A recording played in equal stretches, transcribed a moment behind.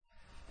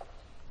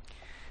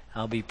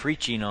I'll be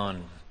preaching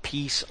on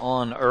peace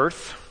on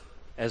earth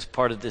as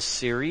part of this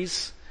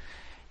series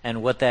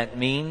and what that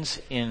means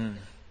in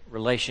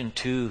relation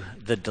to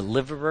the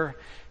deliverer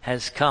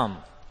has come.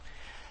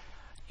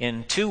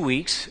 In 2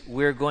 weeks,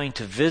 we're going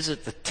to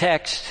visit the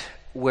text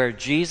where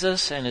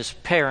Jesus and his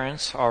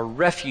parents are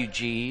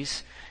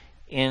refugees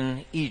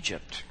in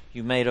Egypt.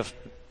 You may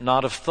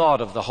not have thought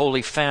of the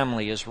Holy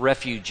Family as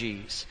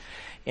refugees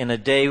in a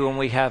day when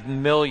we have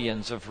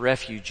millions of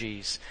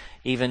refugees,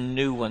 even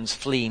new ones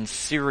fleeing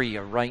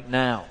Syria right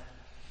now.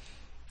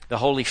 The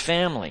Holy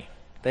Family,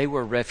 they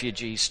were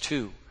refugees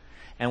too.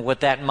 And what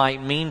that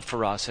might mean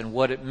for us and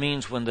what it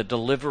means when the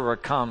deliverer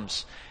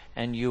comes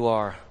and you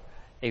are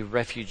a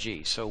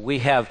refugee. So we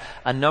have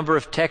a number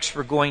of texts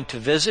we're going to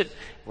visit.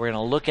 We're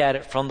going to look at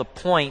it from the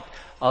point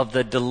of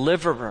the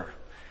deliverer.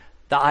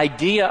 The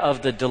idea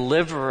of the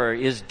deliverer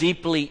is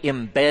deeply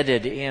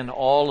embedded in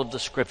all of the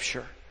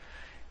Scripture.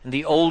 In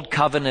the Old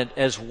Covenant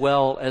as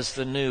well as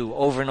the New,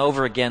 over and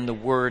over again the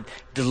word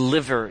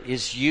deliver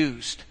is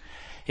used.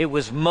 It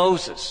was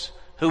Moses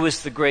who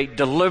was the great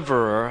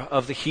deliverer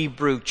of the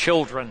Hebrew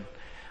children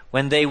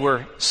when they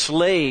were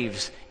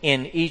slaves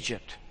in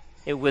Egypt.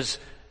 It was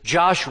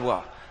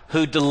Joshua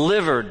who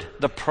delivered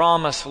the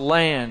promised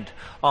land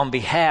on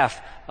behalf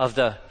of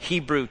the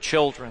Hebrew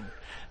children.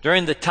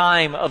 During the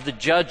time of the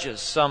judges,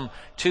 some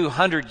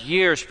 200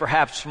 years,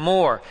 perhaps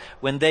more,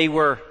 when they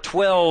were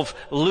 12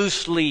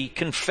 loosely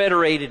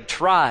confederated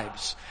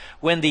tribes,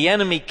 when the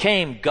enemy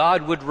came,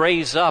 God would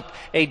raise up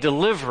a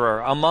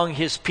deliverer among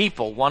his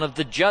people, one of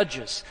the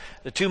judges.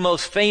 The two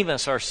most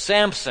famous are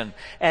Samson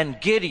and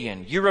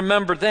Gideon. You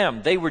remember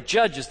them. They were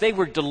judges. They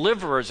were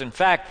deliverers. In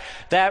fact,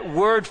 that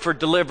word for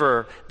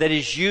deliverer that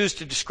is used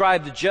to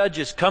describe the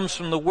judges comes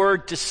from the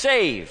word to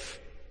save.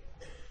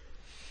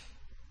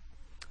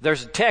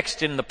 There's a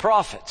text in the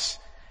prophets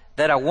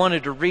that I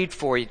wanted to read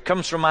for you. It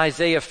comes from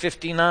Isaiah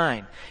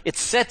 59. It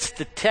sets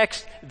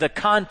the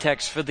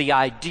context for the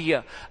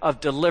idea of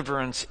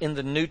deliverance in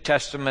the New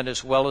Testament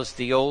as well as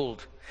the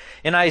Old.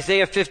 In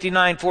Isaiah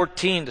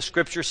 59:14, the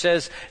Scripture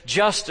says,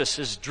 "Justice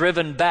is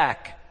driven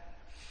back,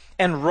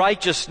 and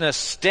righteousness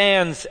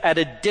stands at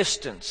a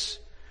distance.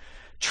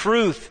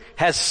 Truth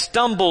has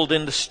stumbled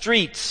in the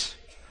streets.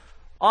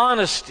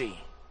 Honesty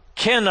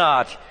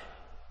cannot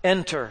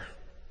enter.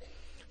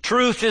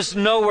 Truth is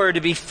nowhere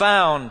to be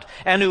found,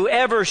 and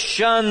whoever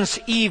shuns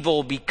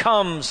evil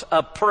becomes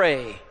a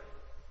prey.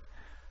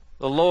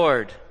 The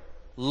Lord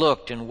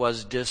looked and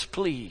was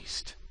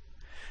displeased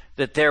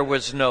that there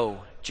was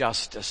no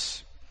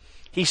justice.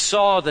 He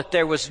saw that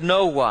there was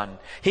no one.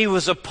 He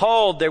was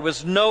appalled there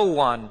was no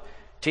one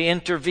to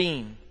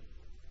intervene.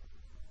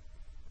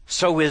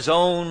 So his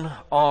own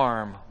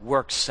arm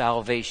worked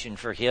salvation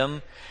for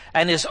him,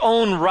 and his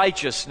own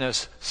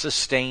righteousness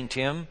sustained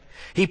him.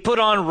 He put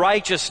on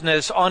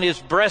righteousness on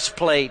his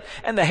breastplate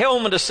and the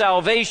helmet of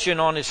salvation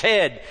on his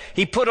head.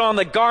 He put on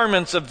the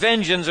garments of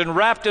vengeance and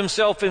wrapped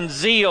himself in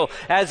zeal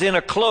as in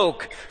a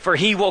cloak, for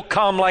he will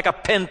come like a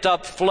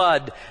pent-up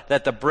flood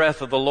that the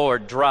breath of the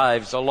Lord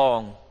drives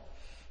along.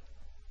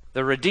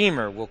 The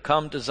Redeemer will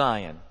come to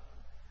Zion,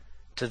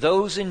 to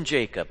those in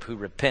Jacob who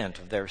repent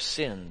of their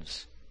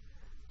sins,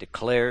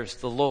 declares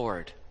the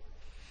Lord."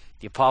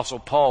 The Apostle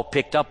Paul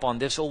picked up on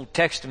this Old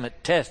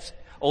Testament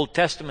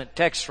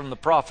text from the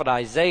prophet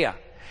Isaiah,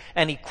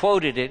 and he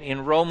quoted it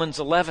in Romans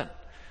 11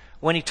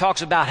 when he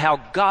talks about how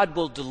God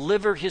will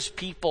deliver his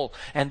people,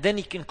 and then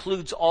he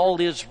concludes all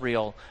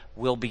Israel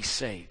will be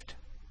saved.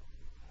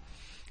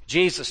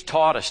 Jesus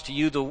taught us to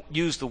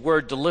use the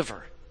word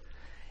deliver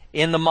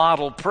in the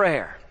model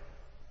prayer.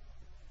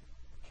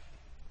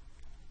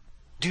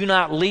 Do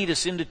not lead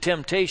us into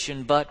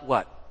temptation, but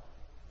what?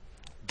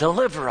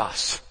 Deliver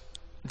us.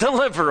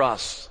 Deliver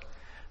us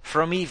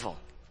from evil.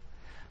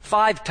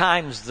 5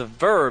 times the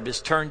verb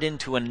is turned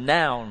into a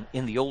noun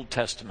in the Old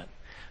Testament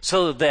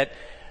so that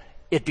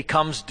it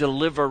becomes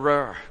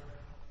deliverer.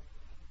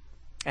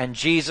 And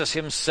Jesus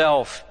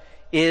himself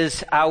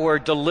is our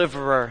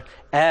deliverer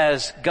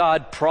as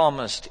God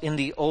promised in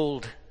the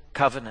Old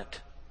Covenant.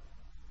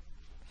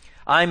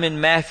 I'm in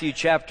Matthew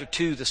chapter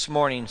 2 this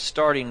morning,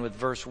 starting with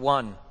verse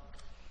 1.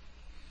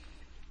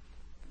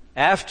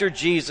 After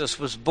Jesus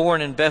was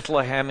born in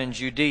Bethlehem in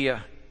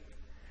Judea,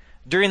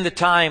 during the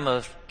time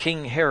of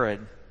King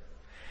Herod,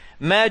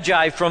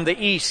 Magi from the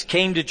east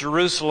came to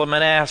Jerusalem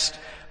and asked,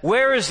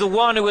 "Where is the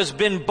one who has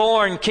been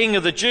born King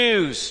of the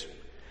Jews?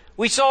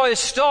 We saw his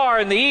star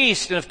in the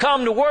east and have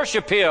come to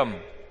worship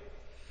him."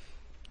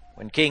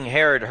 When King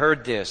Herod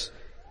heard this,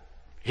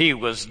 he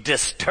was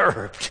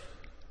disturbed,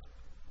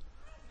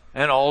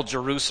 and all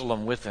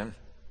Jerusalem with him.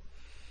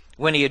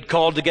 When he had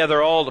called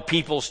together all the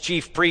people's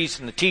chief priests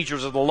and the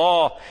teachers of the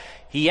law,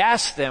 he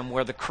asked them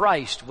where the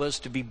Christ was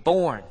to be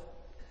born.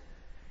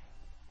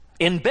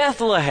 "In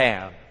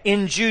Bethlehem,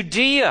 in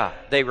Judea,"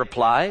 they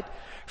replied,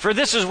 "for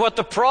this is what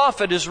the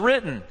prophet has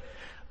written.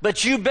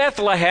 But you,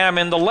 Bethlehem,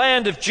 in the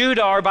land of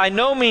Judah, are by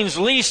no means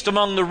least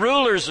among the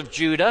rulers of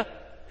Judah.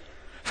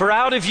 For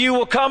out of you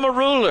will come a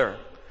ruler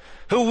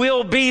who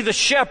will be the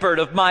shepherd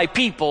of my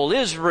people,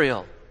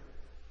 Israel."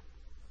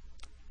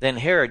 Then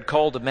Herod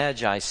called the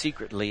Magi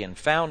secretly and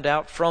found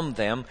out from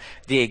them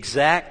the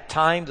exact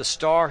time the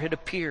star had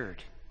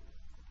appeared.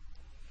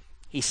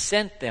 He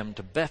sent them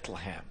to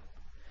Bethlehem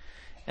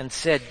and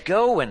said,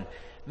 "Go and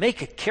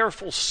make a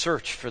careful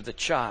search for the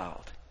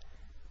child.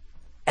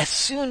 As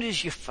soon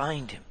as you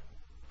find him,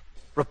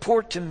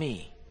 report to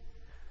me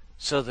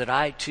so that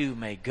I too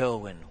may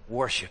go and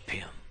worship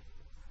him."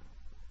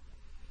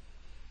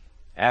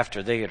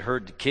 After they had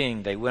heard the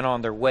king, they went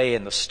on their way,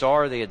 and the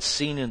star they had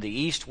seen in the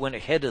east went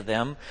ahead of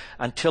them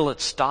until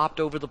it stopped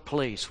over the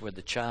place where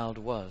the child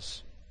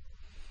was.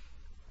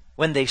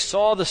 When they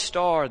saw the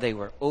star, they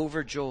were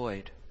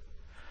overjoyed.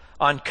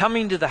 On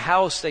coming to the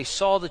house, they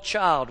saw the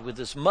child with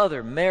his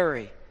mother,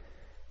 Mary,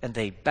 and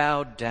they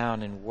bowed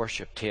down and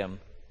worshipped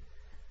him.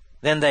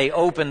 Then they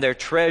opened their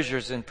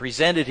treasures and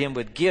presented him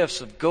with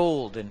gifts of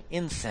gold and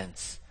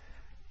incense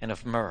and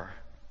of myrrh.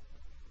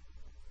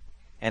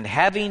 And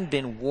having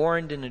been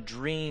warned in a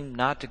dream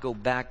not to go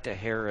back to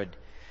Herod,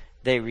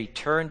 they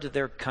returned to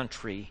their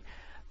country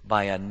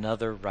by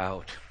another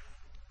route.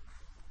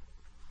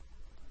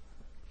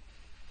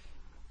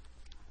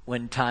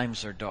 When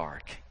times are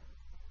dark,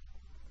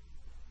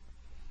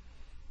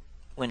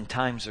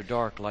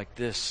 like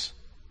this,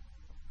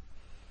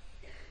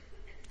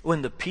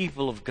 when the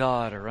people of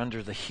God are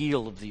under the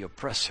heel of the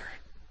oppressor,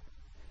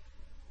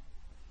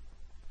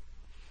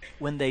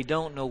 when they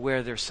don't know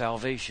where their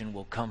salvation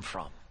will come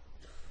from,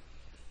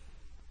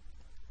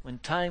 when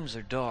times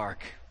are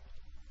dark,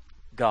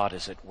 God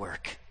is at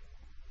work.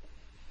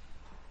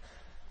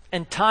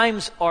 And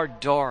times are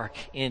dark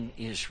in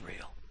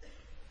Israel.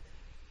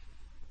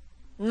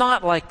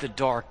 Not like the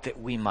dark that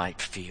we might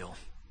feel.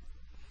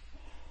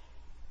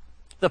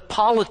 The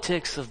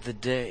politics of the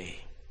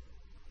day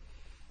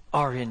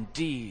are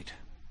indeed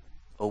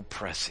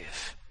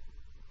oppressive.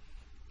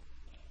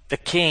 The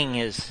king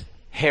is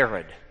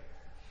Herod,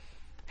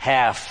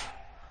 half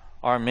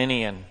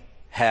Armenian,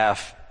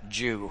 half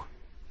Jew.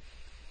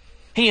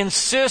 He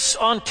insists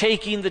on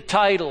taking the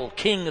title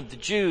King of the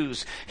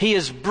Jews. He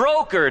has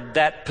brokered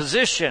that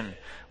position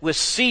with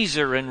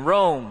Caesar in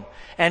Rome.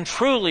 And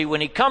truly, when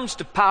he comes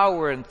to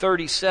power in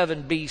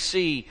 37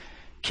 BC,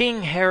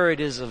 King Herod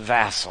is a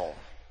vassal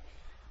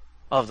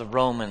of the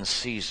Roman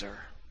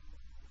Caesar.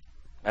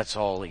 That's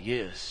all he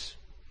is.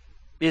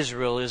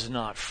 Israel is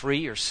not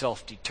free or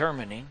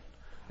self-determining,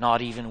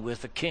 not even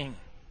with a king.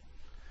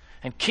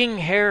 And King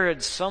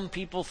Herod, some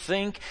people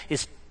think,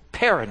 is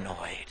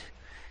paranoid.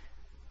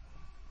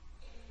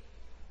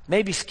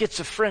 Maybe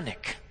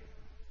schizophrenic.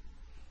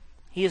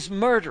 He is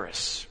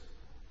murderous.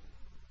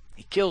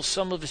 He kills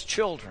some of his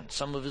children,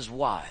 some of his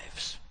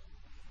wives.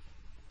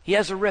 He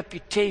has a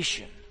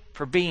reputation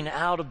for being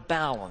out of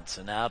balance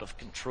and out of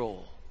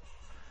control.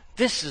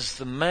 This is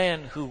the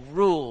man who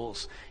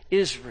rules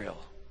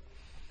Israel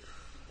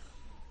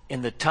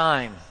in the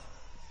time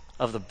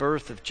of the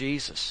birth of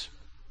Jesus.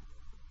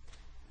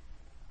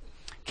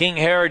 King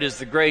Herod is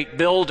the great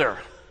builder,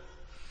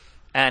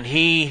 and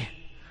he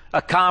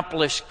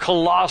accomplished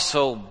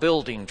colossal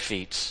building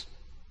feats.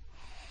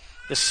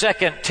 The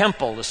second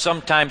temple is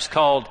sometimes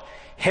called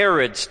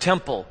Herod's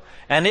temple,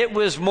 and it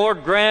was more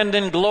grand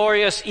and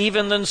glorious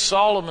even than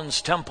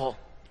Solomon's temple.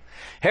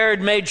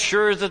 Herod made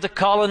sure that the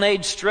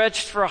colonnade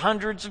stretched for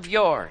hundreds of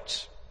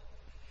yards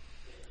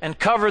and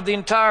covered the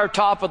entire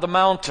top of the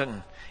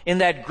mountain in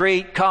that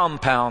great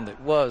compound that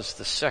was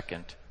the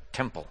second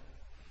temple.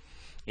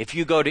 If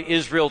you go to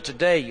Israel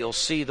today, you'll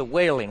see the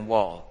Wailing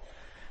Wall.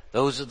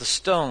 Those are the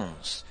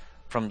stones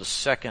from the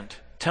second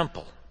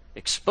temple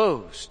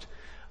exposed,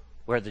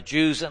 where the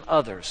Jews and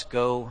others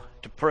go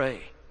to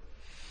pray.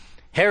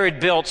 Herod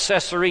built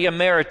Caesarea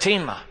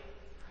Maritima,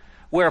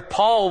 where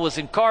Paul was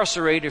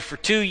incarcerated for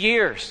 2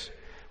 years,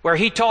 where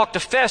he talked to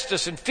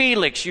Festus and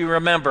Felix, you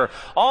remember.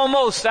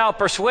 "Almost thou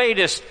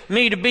persuadest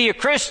me to be a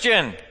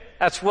Christian."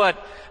 That's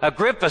what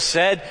Agrippa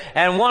said.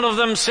 And one of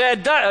them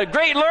said,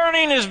 "Great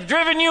learning has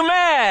driven you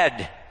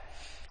mad."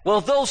 Well,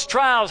 those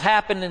trials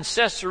happened in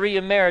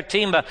Caesarea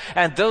Maritima,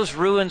 and those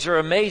ruins are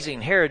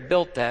amazing. Herod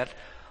built that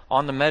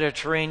on the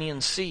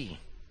Mediterranean Sea,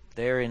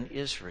 there in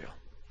Israel.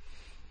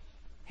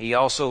 He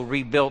also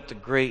rebuilt the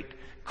great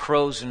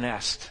Crow's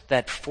Nest,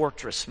 that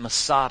fortress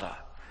Masada,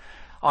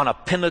 on a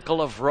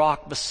pinnacle of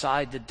rock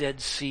beside the Dead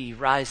Sea,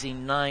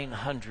 rising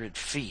 900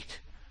 feet.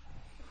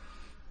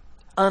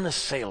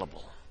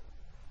 Unassailable,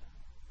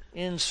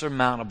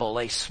 insurmountable.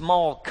 A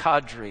small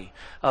cadre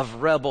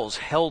of rebels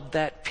held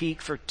that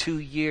peak for 2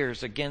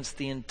 years against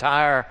the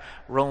entire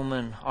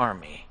Roman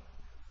army,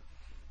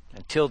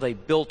 until they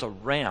built a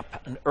ramp,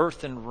 an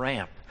earthen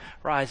ramp,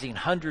 rising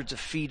hundreds of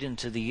feet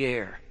into the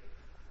air,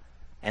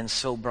 and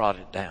so brought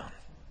it down.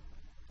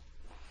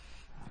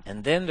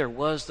 And then there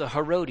was the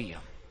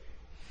Herodium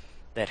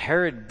that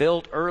Herod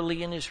built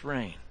early in his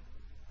reign.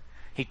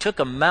 He took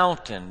a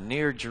mountain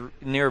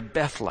near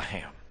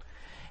Bethlehem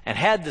and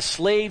had the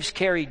slaves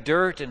carry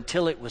dirt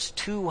until it was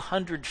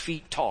 200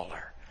 feet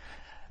taller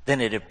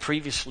than it had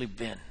previously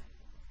been.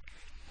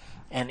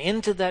 And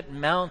into that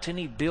mountain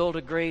he built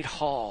a great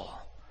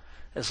hall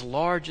as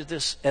large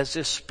as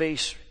this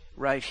space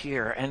right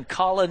here and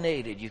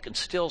colonnaded. You can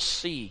still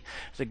see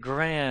the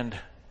grand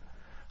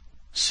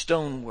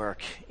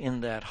stonework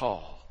in that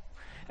hall.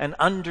 And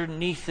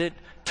underneath it,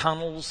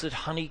 tunnels that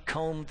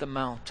honeycombed the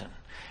mountain.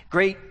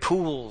 Great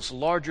pools,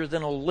 larger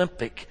than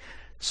Olympic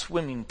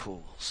swimming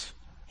pools,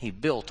 he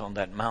built on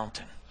that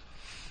mountain.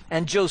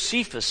 And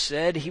Josephus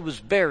said he was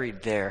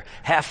buried there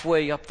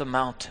halfway up the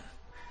mountain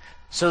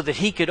so that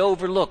he could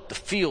overlook the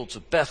fields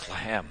of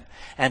Bethlehem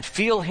and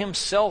feel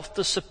himself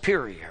the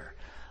superior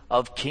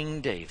of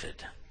King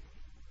David.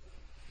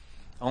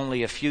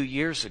 Only a few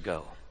years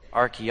ago,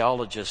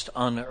 archaeologists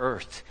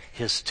unearthed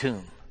his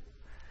tomb.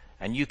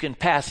 And you can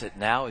pass it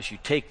now as you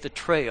take the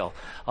trail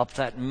up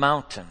that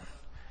mountain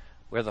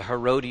where the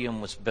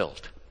Herodium was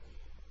built.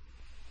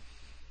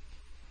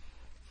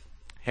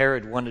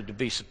 Herod wanted to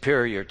be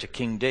superior to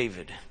King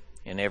David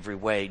in every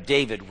way.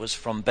 David was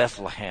from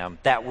Bethlehem.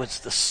 That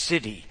was the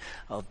city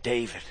of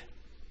David.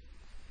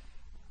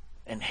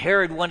 And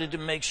Herod wanted to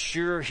make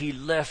sure he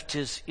left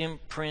his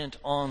imprint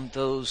on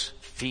those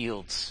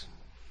fields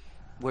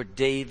where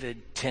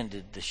David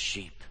tended the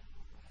sheep.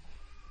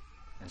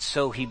 And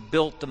so he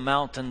built the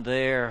mountain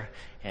there,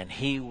 and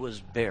he was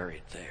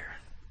buried there.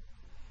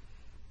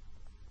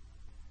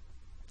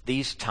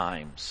 These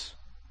times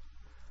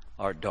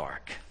are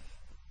dark.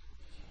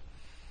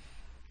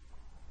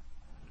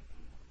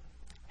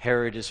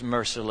 Herod is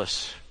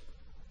merciless.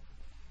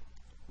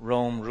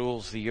 Rome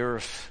rules the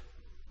earth.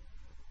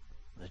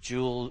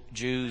 The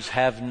Jews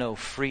have no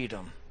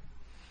freedom.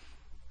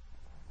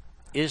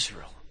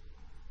 Israel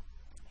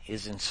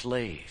is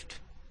enslaved.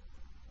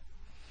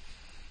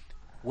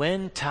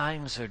 When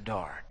times are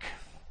dark,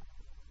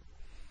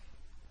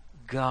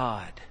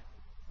 God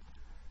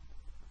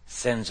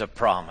sends a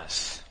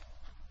promise.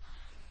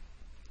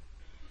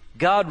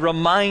 God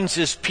reminds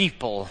his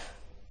people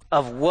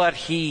of what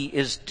he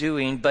is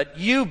doing. But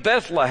you,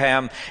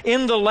 Bethlehem,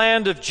 in the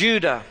land of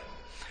Judah,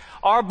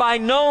 are by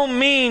no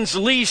means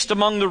least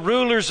among the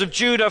rulers of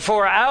Judah,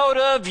 for out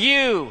of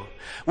you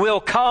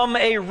will come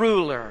a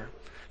ruler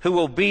who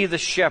will be the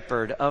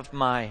shepherd of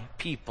my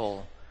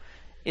people,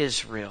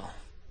 Israel.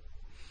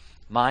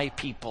 My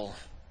people.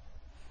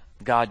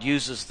 God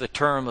uses the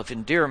term of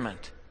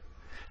endearment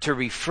to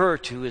refer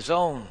to his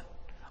own.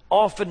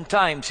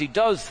 Oftentimes he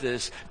does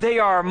this. They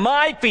are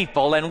my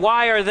people. And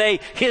why are they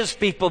his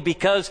people?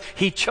 Because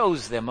he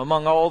chose them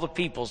among all the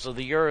peoples of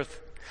the earth.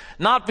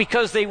 Not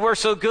because they were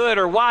so good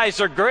or wise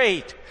or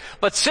great,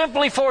 but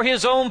simply for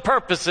his own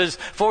purposes,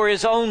 for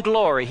his own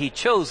glory. He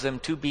chose them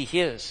to be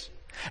his.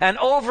 And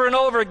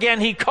over again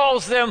he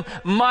calls them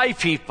my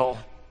people.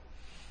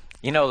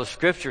 You know, the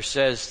scripture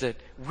says that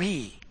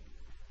we,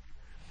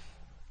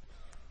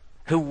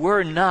 who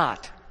were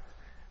not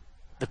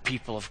the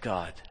people of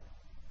God,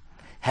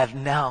 have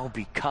now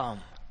become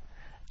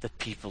the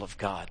people of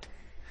God.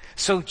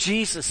 So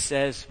Jesus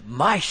says,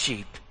 my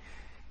sheep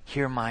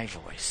hear my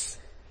voice.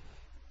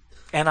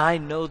 And I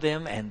know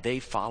them and they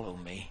follow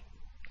me.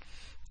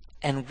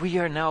 And we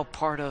are now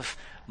part of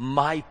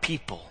my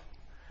people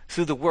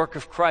through the work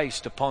of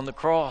Christ upon the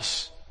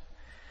cross.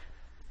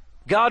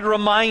 God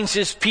reminds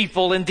his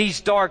people in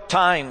these dark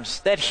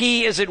times that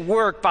he is at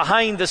work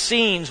behind the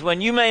scenes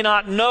when you may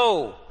not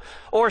know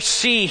or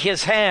see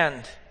his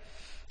hand.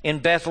 In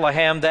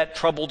Bethlehem, that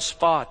troubled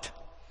spot,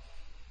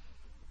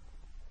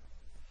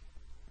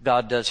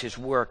 God does his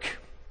work.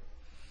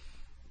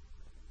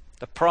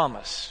 The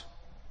promise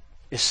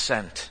is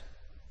sent.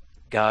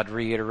 God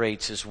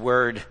reiterates his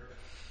word.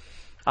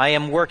 I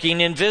am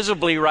working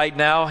invisibly right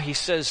now, he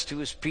says to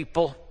his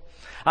people.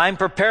 I'm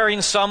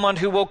preparing someone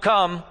who will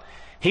come.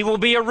 He will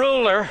be a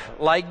ruler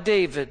like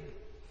David.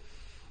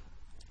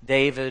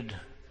 David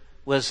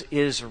was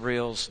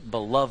Israel's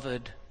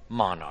beloved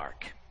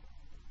monarch.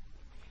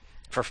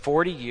 For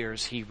 40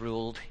 years, he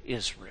ruled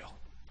Israel.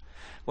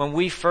 When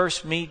we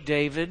first meet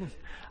David,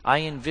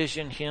 I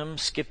envision him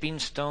skipping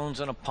stones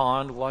in a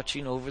pond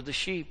watching over the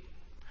sheep.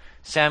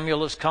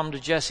 Samuel has come to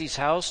Jesse's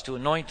house to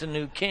anoint a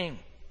new king.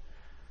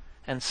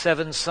 And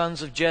 7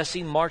 sons of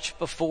Jesse marched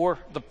before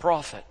the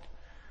prophet.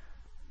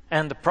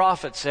 And the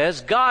prophet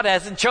says, God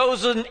hasn't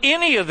chosen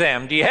any of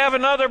them. Do you have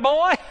another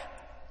boy?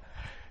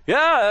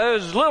 Yeah,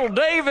 there's little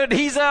David.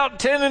 He's out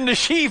tending the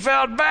sheep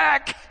out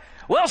back.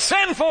 Well,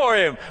 send for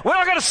him. We're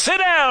not going to sit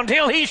down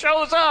till he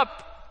shows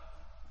up.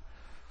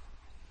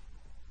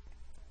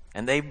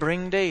 And they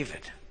bring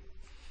David.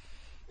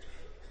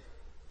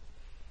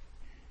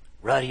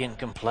 Ruddy in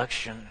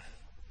complexion,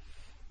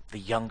 the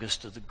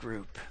youngest of the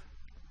group.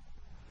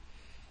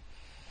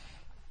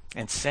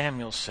 And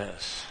Samuel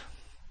says,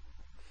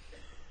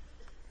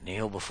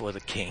 kneel before the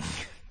king.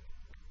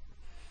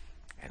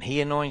 And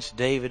he anoints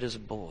David as a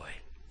boy,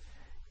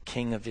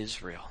 king of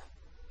Israel.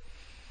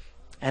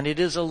 And it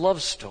is a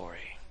love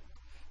story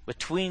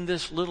between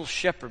this little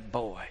shepherd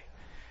boy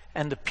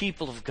and the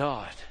people of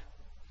God.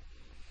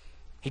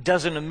 He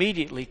doesn't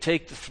immediately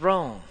take the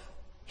throne.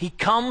 He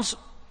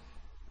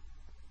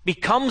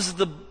becomes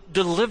the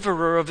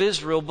deliverer of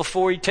Israel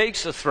before he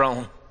takes the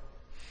throne.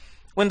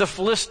 When the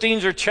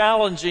Philistines are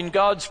challenging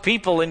God's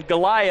people in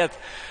Goliath,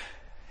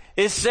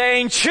 is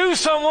saying, choose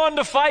someone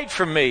to fight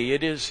for me.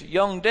 It is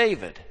young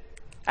David,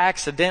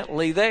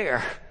 accidentally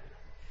there,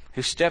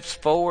 who steps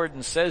forward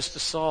and says to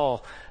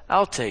Saul,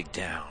 I'll take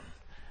down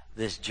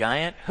this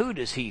giant. Who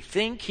does he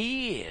think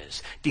he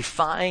is,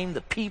 defying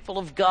the people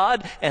of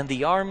God and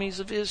the armies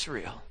of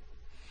Israel?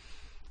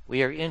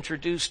 We are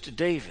introduced to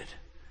David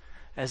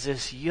as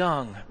this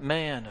young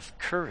man of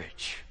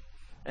courage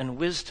and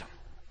wisdom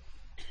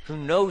who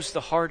knows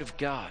the heart of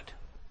God.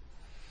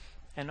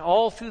 And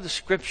all through the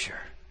Scripture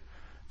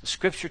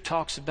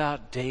talks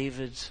about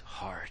David's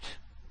heart.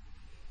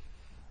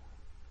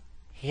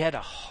 He had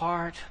a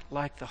heart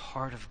like the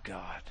heart of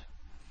God.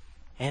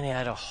 And he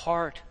had a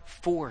heart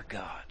for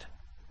God.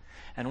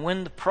 And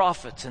when the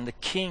prophets and the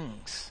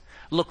kings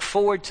look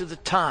forward to the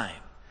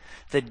time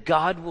that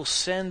God will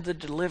send the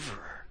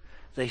deliverer,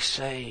 they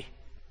say,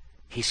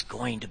 he's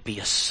going to be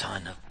a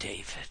son of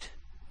David.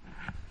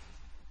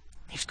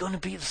 He's going to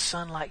be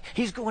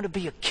he's going to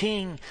be a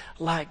king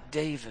like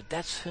David.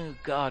 That's who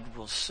God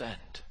will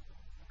send.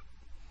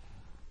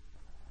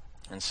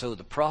 And so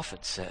the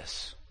prophet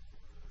says,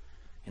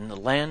 in the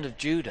land of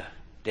Judah,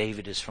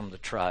 David is from the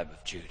tribe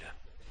of Judah,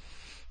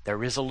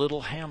 there is a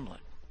little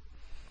hamlet,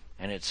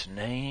 and its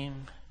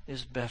name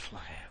is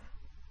Bethlehem.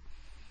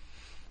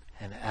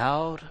 And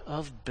out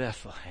of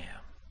Bethlehem,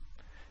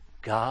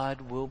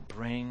 God will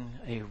bring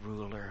a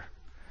ruler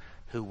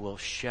who will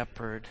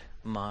shepherd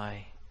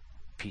my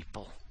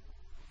people.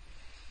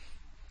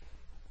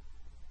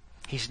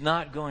 He's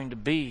not going to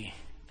be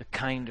the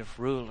kind of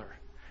ruler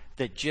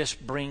that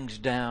just brings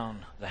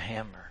down the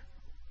hammer.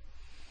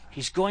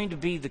 He's going to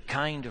be the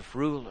kind of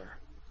ruler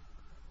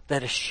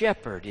that a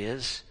shepherd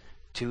is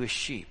to his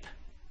sheep.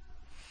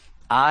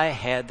 I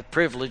had the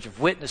privilege of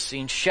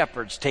witnessing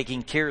shepherds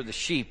taking care of the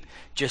sheep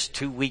just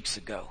 2 weeks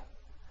ago.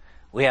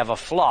 We have a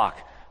flock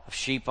of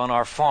sheep on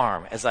our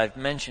farm, as I've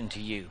mentioned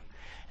to you.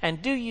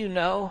 And do you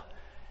know,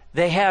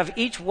 they have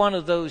each one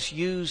of those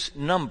ewes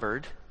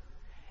numbered,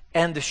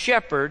 and the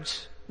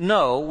shepherds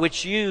know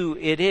which ewe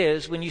it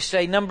is when you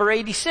say number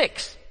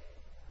 86.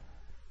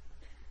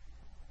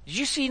 Did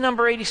you see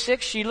number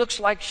 86? She looks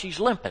like she's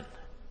limping.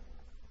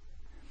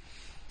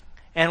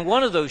 And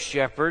one of those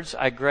shepherds,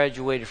 I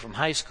graduated from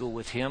high school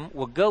with him,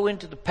 will go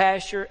into the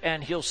pasture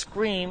and he'll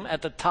scream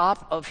at the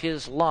top of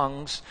his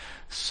lungs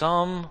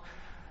some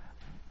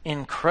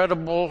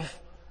incredible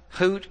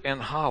hoot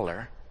and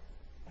holler,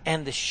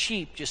 and the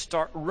sheep just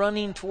start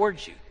running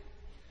towards you.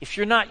 If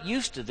you're not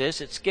used to this,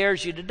 it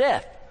scares you to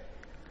death,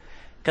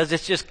 because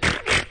it's just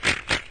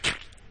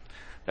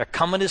they're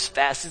coming as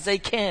fast as they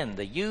can,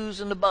 the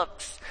ewes and the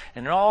bucks,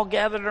 and they're all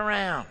gathered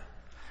around.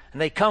 And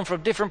they come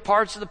from different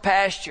parts of the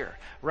pasture,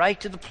 right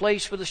to the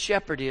place where the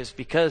shepherd is,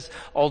 because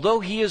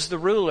although he is the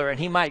ruler and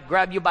he might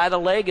grab you by the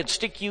leg and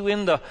stick you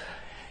in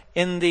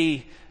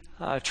the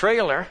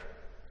trailer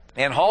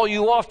and haul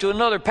you off to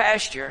another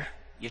pasture,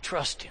 you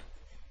trust him,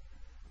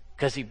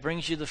 because he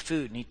brings you the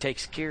food and he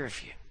takes care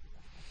of you.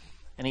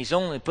 And he's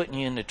only putting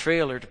you in the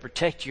trailer to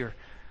protect your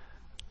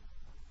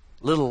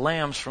little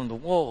lambs from the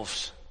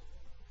wolves.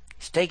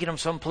 He's taking them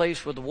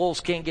someplace where the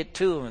wolves can't get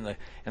to them,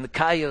 and the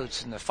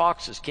coyotes and the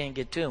foxes can't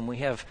get to them. We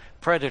have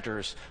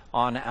predators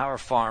on our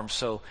farm,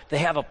 so they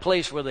have a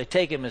place where they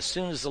take them as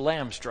soon as the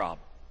lambs drop.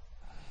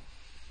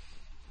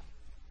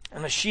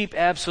 And the sheep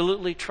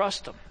absolutely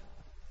trust them.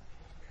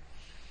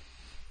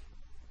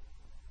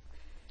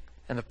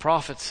 And the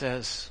prophet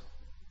says,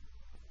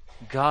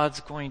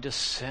 God's going to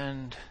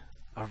send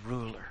a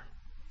ruler.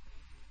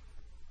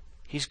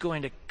 He's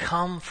going to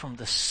come from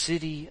the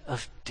city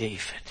of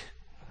David.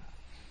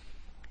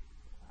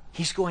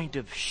 He's going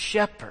to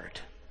shepherd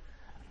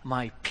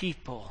my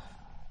people,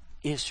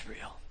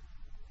 Israel.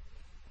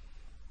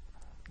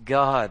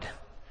 God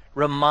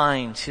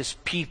reminds his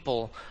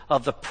people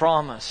of the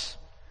promise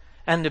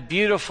and the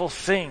beautiful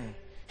thing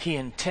he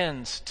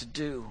intends to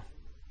do.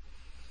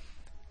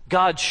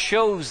 God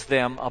shows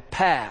them a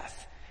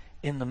path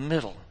in the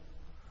middle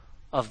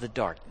of the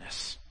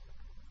darkness.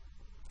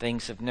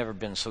 Things have never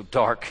been so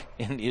dark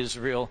in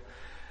Israel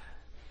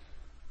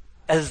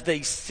as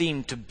they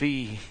seem to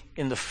be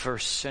in the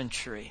first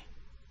century.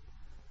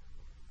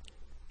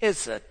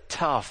 It's a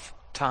tough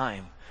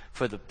time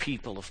for the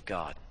people of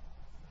God.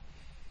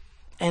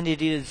 And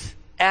it is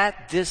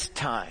at this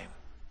time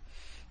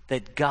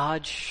that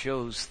God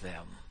shows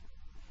them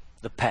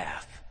the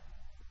path.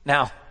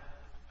 Now,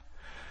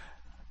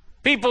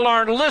 people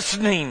aren't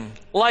listening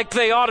like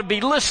they ought to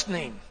be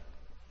listening.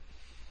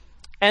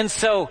 And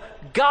so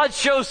God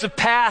shows the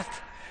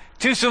path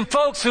to some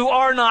folks who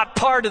are not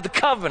part of the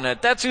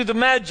covenant. That's who the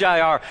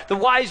Magi are, the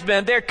wise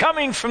men. They're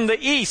coming from the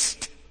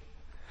east.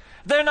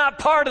 They're not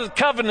part of the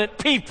covenant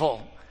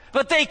people,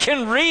 but they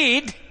can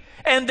read,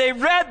 and they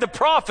read the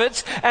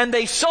prophets, and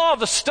they saw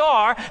the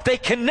star. They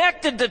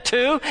connected the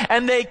two,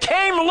 and they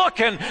came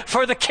looking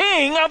for the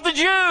King of the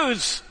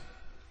Jews.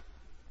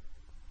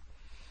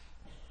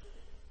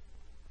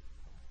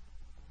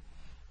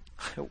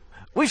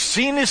 We've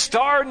seen his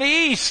star in the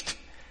east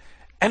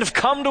and have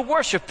come to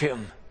worship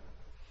him.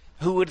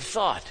 Who would have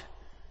thought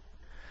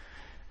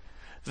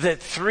that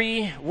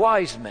 3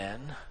 wise men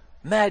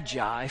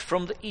Magi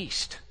from the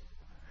east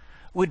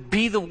would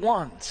be the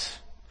ones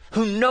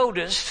who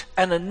noticed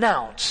and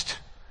announced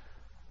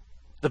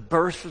the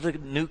birth of the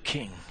new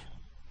king.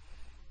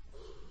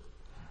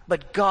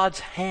 But God's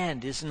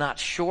hand is not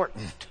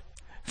shortened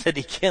that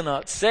he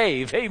cannot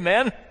save.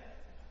 Amen?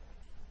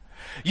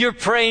 You're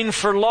praying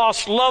for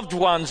lost loved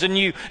ones and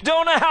you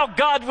don't know how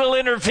God will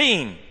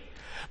intervene.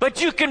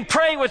 But you can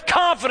pray with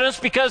confidence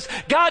because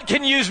God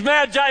can use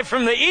Magi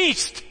from the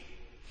east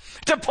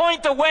to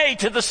point the way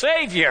to the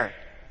Savior.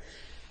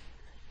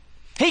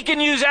 He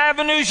can use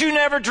avenues you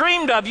never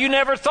dreamed of, you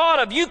never thought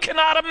of, you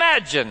cannot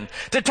imagine,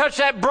 to touch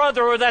that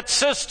brother or that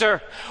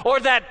sister or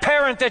that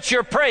parent that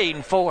you're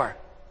praying for.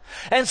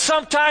 And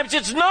sometimes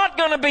it's not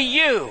going to be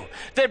you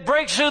that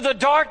breaks through the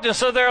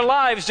darkness of their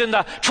lives in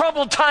the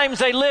troubled times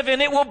they live in.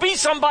 It will be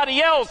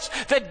somebody else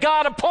that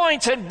God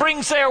appoints and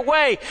brings their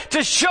way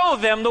to show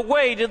them the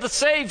way to the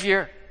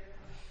Savior.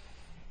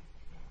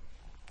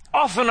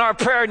 Often our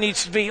prayer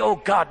needs to be, oh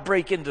God,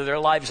 break into their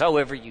lives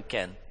however you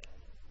can.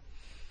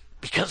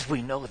 Because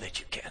we know that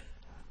you can.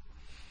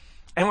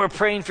 And we're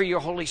praying for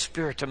your Holy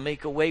Spirit to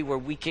make a way where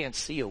we can't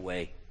see a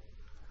way.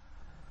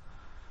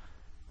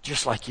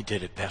 Just like you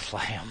did at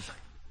Bethlehem.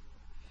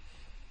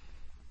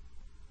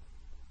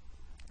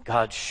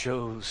 God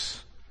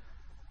shows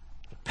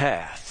the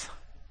path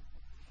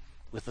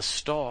with a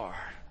star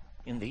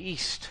in the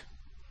east.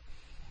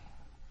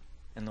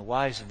 And the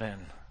wise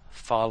men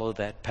follow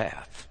that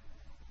path.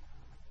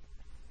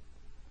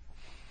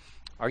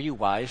 Are you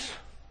wise?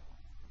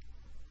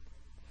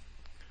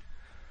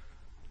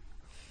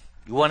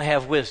 You want to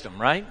have wisdom,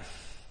 right?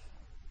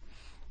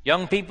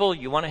 Young people,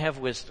 you want to have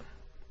wisdom.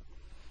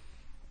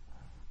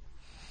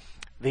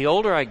 The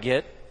older I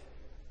get,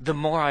 the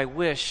more I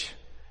wish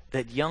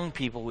that young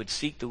people would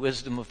seek the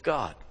wisdom of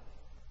God.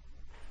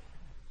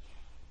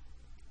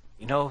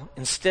 You know,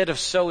 instead of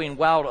sowing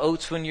wild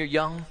oats when you're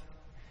young,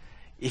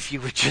 if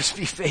you would just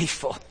be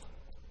faithful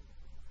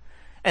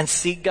and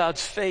seek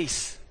God's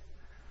face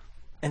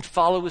and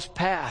follow His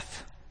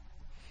path.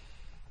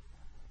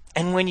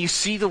 And when you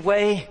see the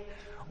way,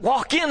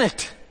 walk in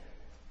it.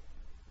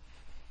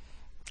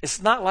 It's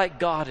not like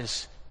God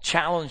has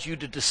challenged you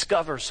to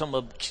discover some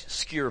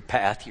obscure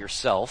path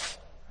yourself.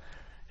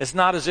 It's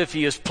not as if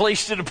He has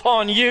placed it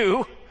upon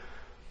you.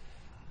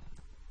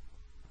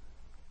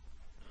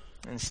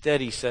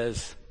 Instead, He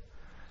says,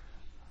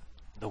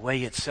 the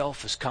way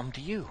itself has come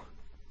to you.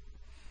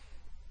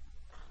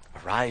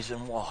 Arise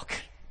and walk.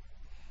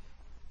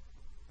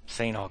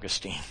 St.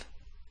 Augustine.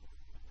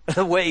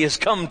 The way has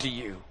come to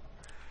you.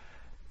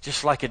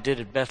 Just like it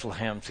did at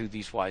Bethlehem through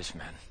these wise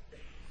men.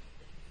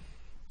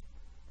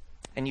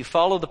 And you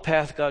follow the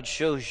path God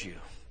shows you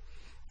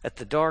at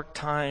the dark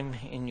time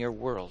in your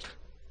world.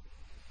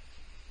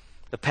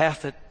 The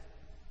path that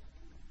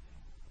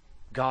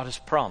God has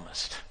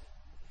promised.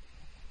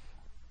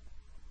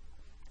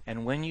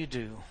 And when you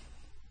do,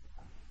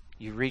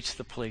 you reach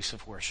the place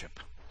of worship.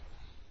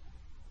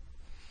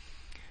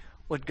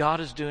 What God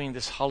is doing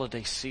this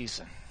holiday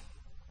season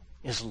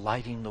is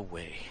lighting the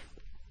way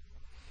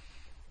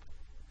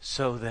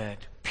so that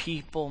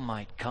people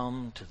might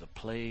come to the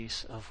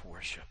place of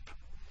worship.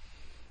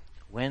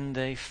 When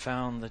they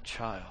found the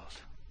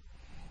child,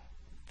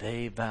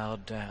 they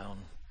bowed down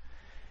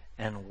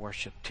and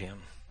worshiped Him.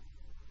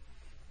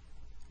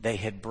 They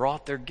had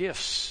brought their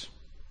gifts.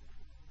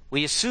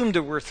 We assumed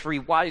there were 3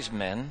 wise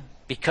men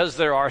because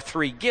there are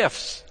 3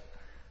 gifts,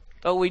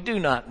 though we do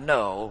not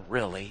know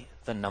really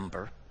the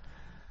number.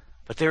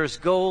 But there is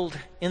gold,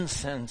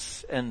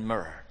 incense, and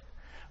myrrh,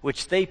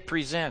 which they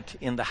present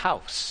in the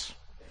house.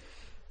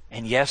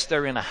 And yes,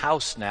 they're in a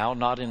house now,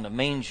 not in a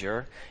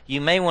manger.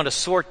 You may want to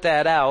sort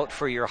that out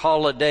for your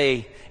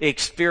holiday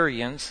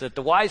experience, that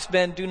the wise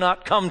men do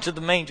not come to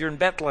the manger in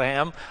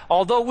Bethlehem,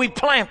 although we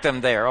plant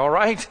them there, all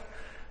right?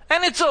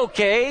 And it's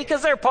okay,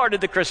 because they're part of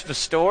the Christmas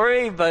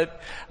story,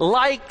 but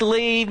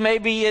likely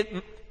maybe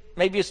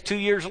it's 2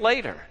 years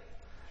later.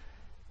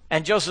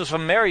 And Joseph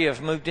and Mary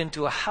have moved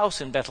into a house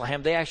in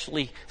Bethlehem. They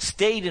actually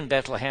stayed in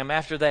Bethlehem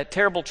after that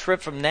terrible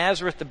trip from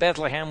Nazareth to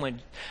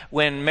Bethlehem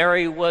when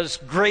Mary was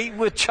great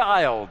with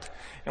child.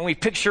 And we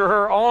picture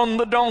her on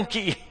the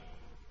donkey.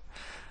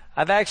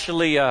 I've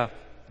actually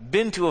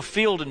been to a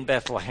field in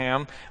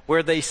Bethlehem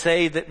where they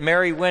say that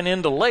Mary went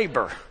into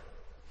labor.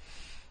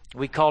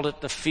 We called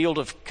it the field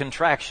of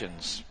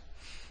contractions,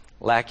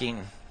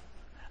 lacking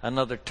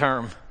another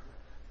term.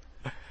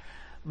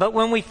 But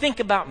when we think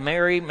about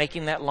Mary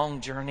making that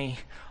long journey,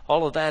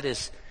 all of that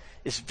is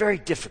very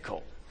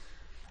difficult.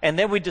 And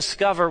then we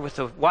discover with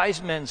the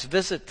wise men's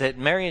visit that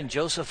Mary and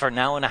Joseph are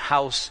now in a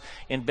house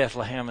in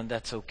Bethlehem, and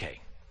that's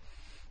okay.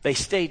 They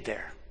stayed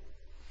there.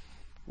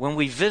 When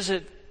we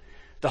visit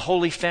the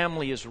Holy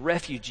Family as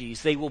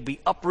refugees, they will be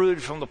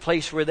uprooted from the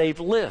place where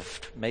they've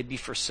lived, maybe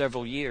for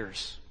several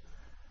years,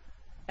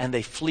 and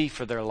they flee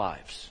for their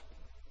lives.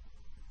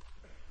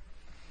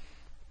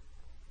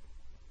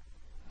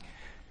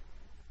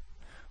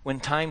 When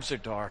times are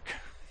dark,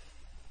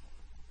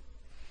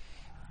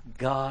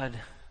 God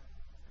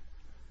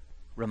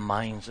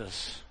reminds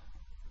us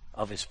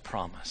of His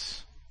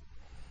promise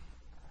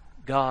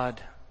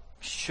God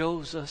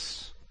shows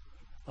us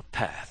a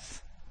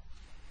path,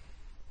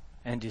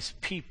 and His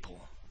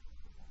people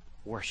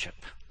worship.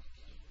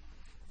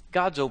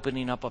 God's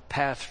opening up a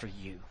path for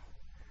you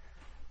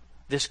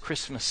this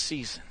Christmas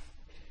season.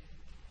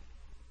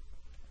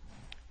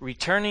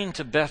 Returning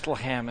to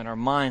Bethlehem in our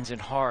minds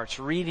and hearts,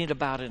 reading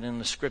about it in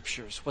the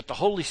Scriptures. What the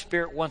Holy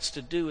Spirit wants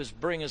to do is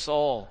bring us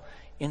all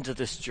into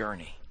this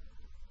journey.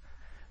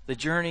 The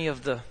journey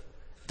of the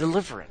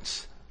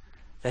deliverance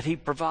that He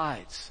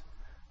provides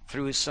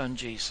through His Son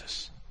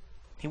Jesus.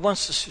 He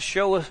wants to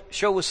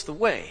show us the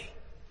way.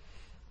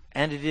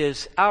 And it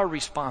is our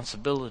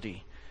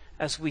responsibility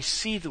as we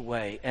see the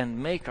way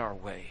and make our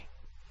way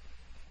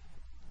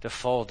to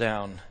fall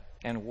down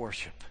and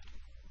worship.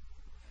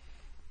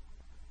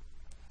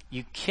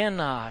 You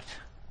cannot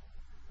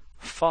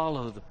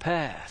follow the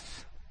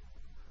path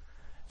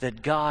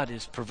that God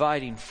is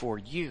providing for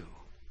you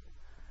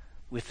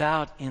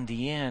without, in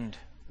the end,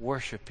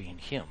 worshiping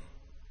Him.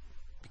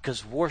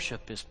 Because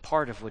worship is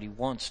part of what He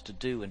wants to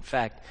do. In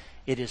fact,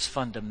 it is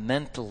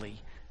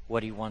fundamentally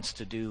what He wants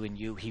to do in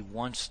you. He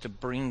wants to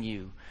bring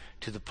you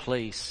to the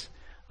place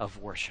of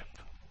worship,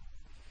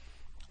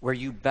 where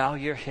you bow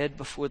your head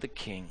before the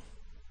King.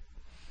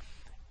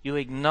 You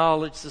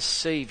acknowledge the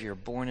Savior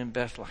born in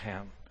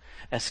Bethlehem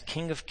as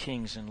King of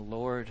Kings and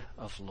Lord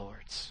of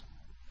Lords.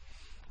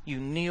 You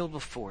kneel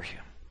before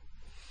Him,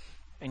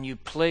 and you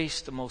place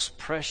the most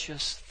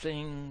precious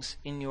things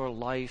in your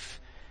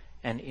life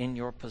and in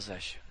your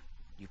possession.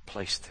 You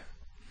place them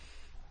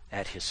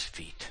at His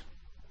feet.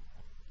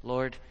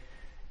 Lord,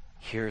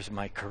 here's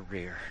my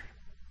career.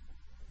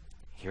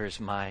 Here's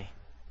my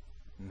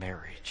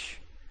marriage.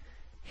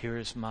 Here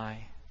is my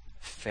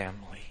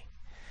family.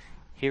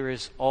 Here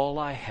is all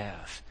I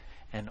have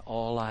and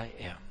all I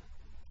am.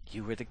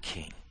 You are the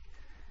King.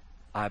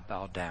 I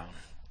bow down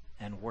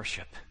and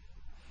worship.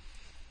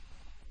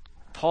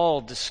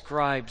 Paul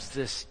describes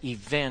this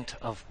event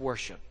of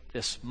worship,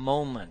 this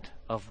moment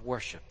of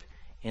worship,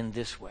 in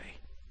this way.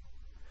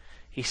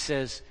 He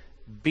says,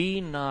 "Be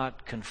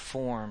not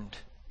conformed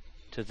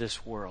to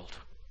this world,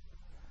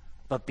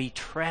 but be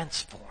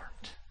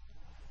transformed."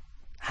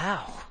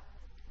 How?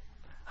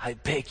 "I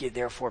beg you,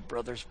 therefore,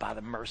 brothers, by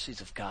the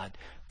mercies of God,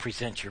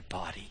 present your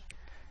body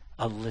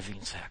a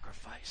living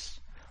sacrifice,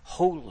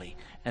 holy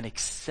and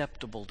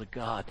acceptable to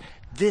God."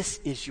 This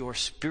is your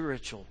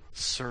spiritual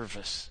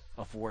service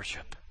of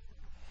worship.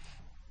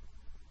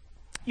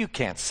 You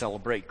can't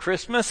celebrate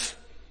Christmas.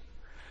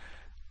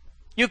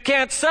 You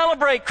can't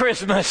celebrate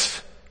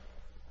Christmas.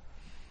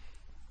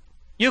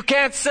 You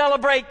can't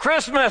celebrate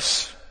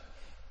Christmas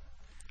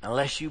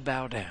unless you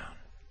bow down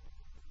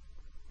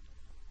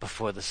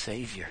before the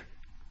Savior.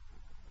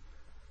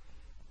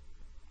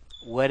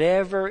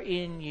 Whatever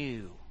in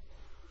you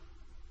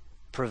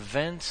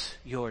prevents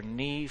your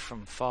knee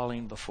from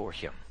falling before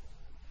Him,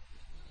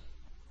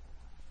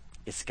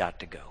 it's got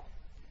to go.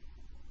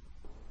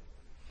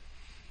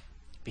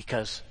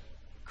 Because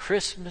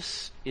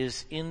Christmas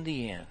is, in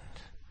the end,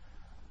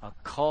 a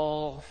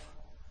call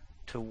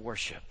to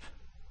worship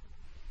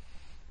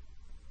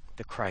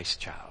the Christ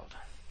child,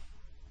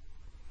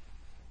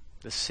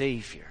 the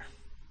Savior,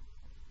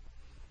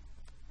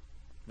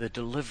 the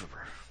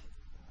Deliverer.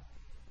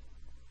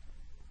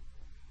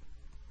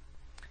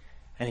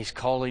 And He's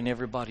calling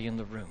everybody in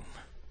the room.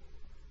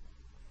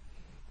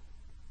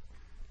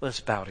 Let's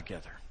bow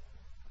together.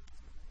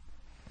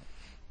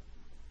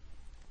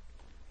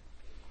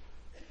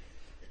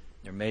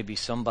 There may be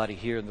somebody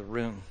here in the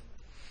room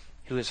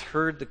who has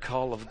heard the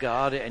call of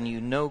God, and you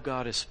know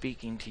God is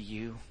speaking to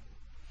you,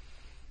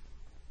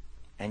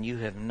 and you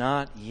have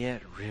not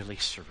yet really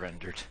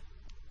surrendered.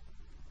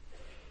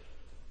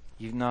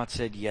 You've not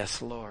said,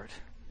 "Yes, Lord,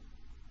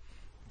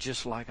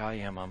 just like I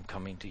am, I'm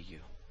coming to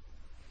you."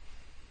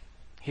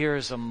 Here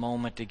is a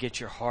moment to get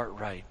your heart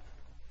right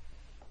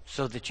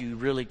so that you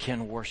really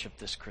can worship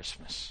this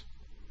Christmas.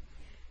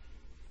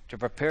 To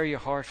prepare your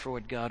heart for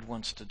what God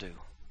wants to do.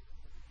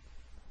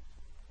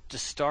 To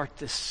start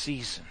this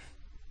season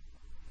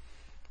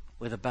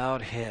with a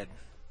bowed head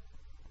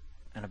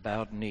and a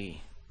bowed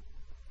knee.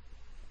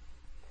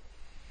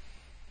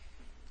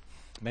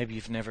 Maybe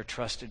you've never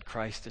trusted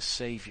Christ as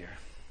Savior.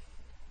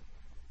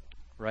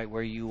 Right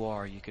where you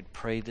are, you could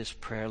pray this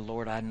prayer: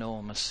 "Lord, I know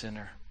I'm a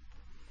sinner.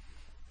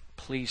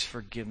 Please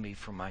forgive me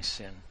for my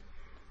sin.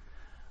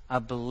 I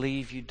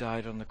believe you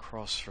died on the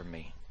cross for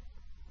me,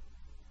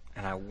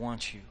 and I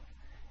want you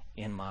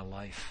in my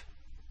life."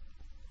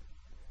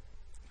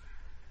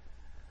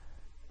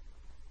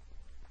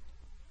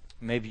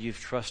 Maybe you've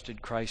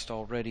trusted Christ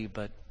already,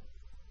 but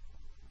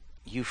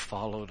you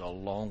followed a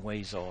long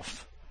ways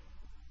off.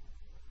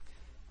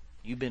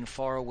 You've been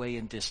far away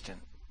and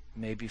distant,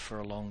 maybe for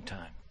a long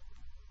time.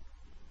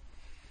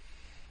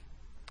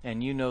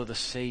 And you know the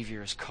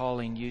Savior is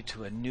calling you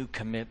to a new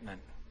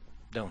commitment,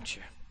 don't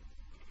you?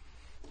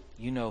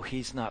 You know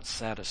He's not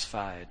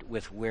satisfied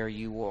with where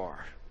you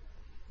are,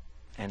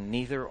 and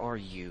neither are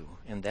you,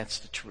 and that's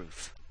the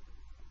truth.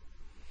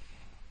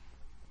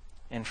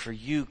 And for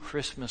you,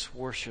 Christmas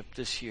worship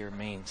this year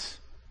means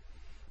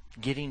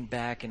getting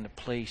back in the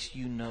place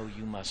you know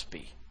you must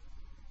be.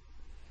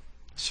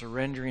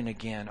 Surrendering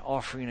again,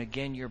 offering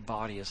again your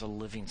body as a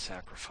living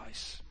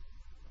sacrifice.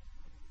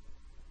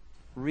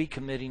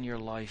 Recommitting your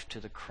life to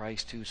the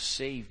Christ who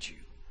saved you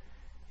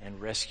and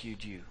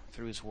rescued you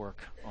through his work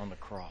on the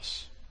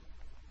cross.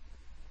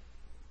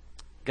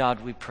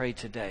 God, we pray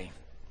today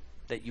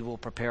that you will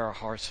prepare our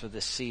hearts for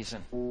this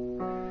season.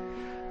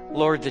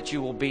 Lord, that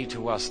you will be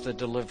to us the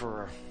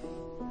deliverer.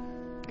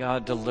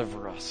 God,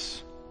 deliver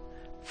us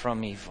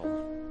from evil.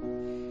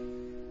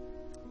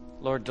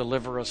 Lord,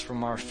 deliver us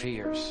from our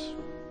fears,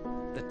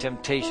 the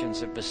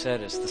temptations that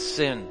beset us, the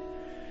sin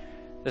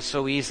that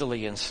so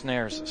easily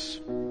ensnares us.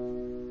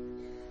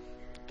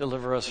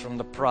 Deliver us from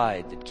the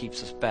pride that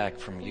keeps us back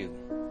from you,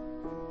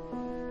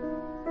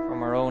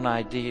 from our own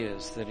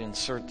ideas that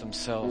insert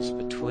themselves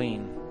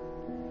between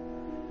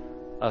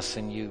us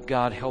and you.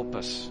 God, help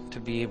us to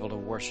be able to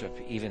worship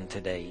even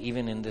today,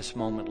 even in this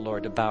moment,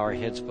 Lord, to bow our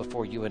heads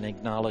before you and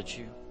acknowledge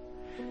you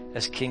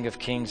as King of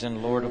Kings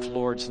and Lord of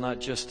Lords, not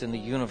just in the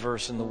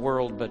universe and the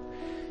world, but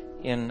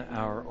in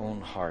our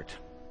own heart.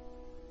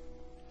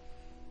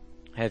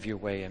 Have your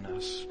way in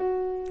us.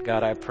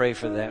 God, I pray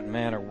for that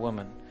man or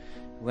woman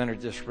who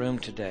entered this room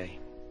today,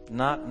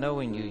 not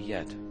knowing you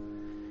yet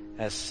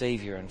as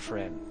Savior and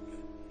friend,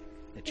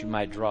 that you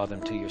might draw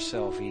them to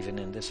yourself even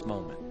in this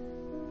moment.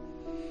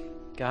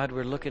 God,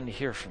 we're looking to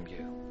hear from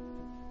you.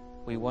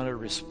 We want to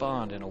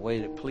respond in a way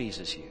that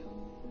pleases you.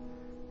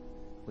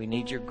 We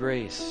need your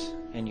grace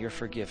and your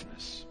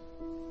forgiveness.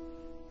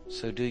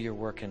 So do your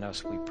work in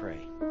us, we pray.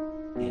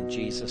 In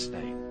Jesus'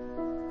 name,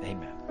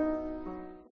 amen.